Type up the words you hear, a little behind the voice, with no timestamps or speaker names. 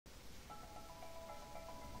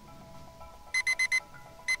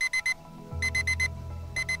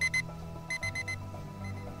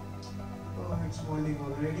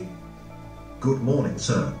Good morning,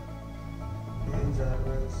 sir. Hey,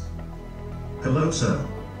 J.A.R.V.I.S. Hello, sir.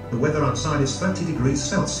 The weather outside is 30 degrees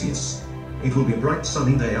Celsius. It will be a bright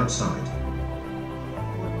sunny day outside.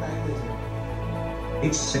 What time is it?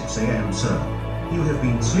 It's 6 a.m., sir. You have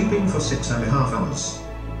been sleeping for 6.5 hours.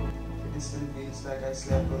 It still feels like I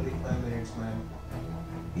slept only 5 minutes, man.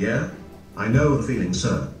 Yeah? I know the feeling,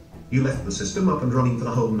 sir. You left the system up and running for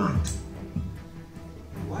the whole night.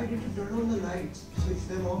 Why did you turn on the lights? Switch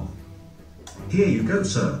them off. Here you go,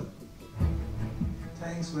 sir.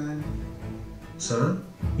 Thanks, man. Sir,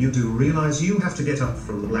 you do realize you have to get up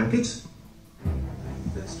from the blanket?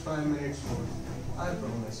 Just 5 minutes more. I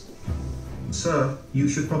promise. Sir, you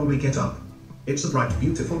should probably get up. It's a bright,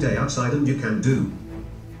 beautiful day outside and you can do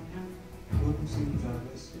Go to sleep,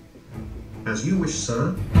 J.A.R.V.I.S. as you wish,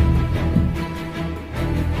 sir.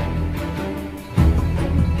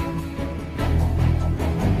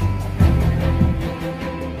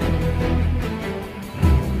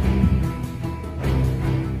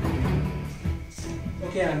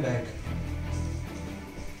 Okay, I'm back.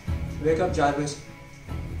 Wake up, J.A.R.V.I.S.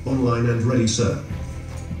 Online and ready, sir.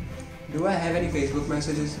 Do I have any Facebook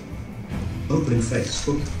messages? Opening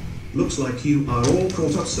Facebook. Looks like you are all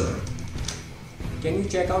caught up, sir. Can you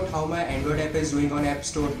check out how my Android app is doing on App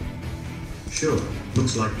Store? Sure.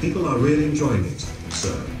 Looks like people are really enjoying it,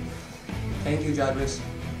 sir. Thank you, J.A.R.V.I.S.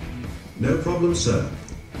 No problem, sir.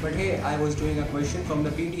 But hey, I was doing a question from the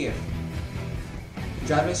PDF.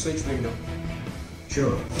 J.A.R.V.I.S, switch window.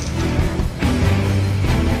 Sure.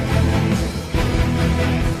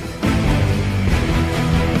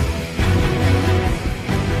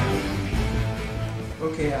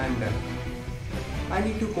 Okay, I'm done. I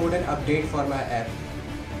need to code an update for my app.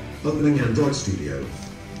 Opening Android Studio.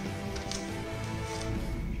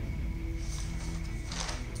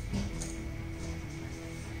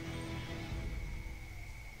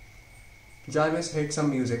 J.A.R.V.I.S, hit some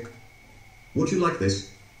music. Would you like this?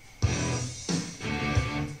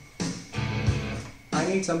 I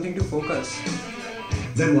need something to focus.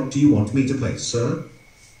 Then what do you want me to play, sir?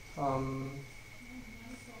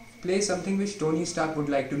 Play something which Tony Stark would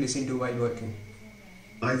like to listen to while working.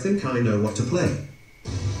 I think I know what to play.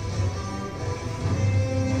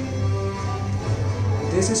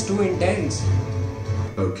 This is too intense.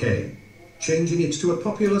 Okay. Changing it to a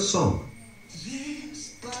popular song.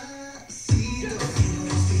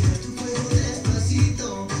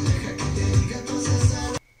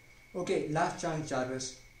 Okay, last chance,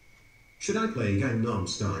 J.A.R.V.I.S. Should I play Gangnam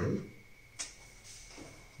Style?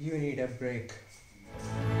 You need a break.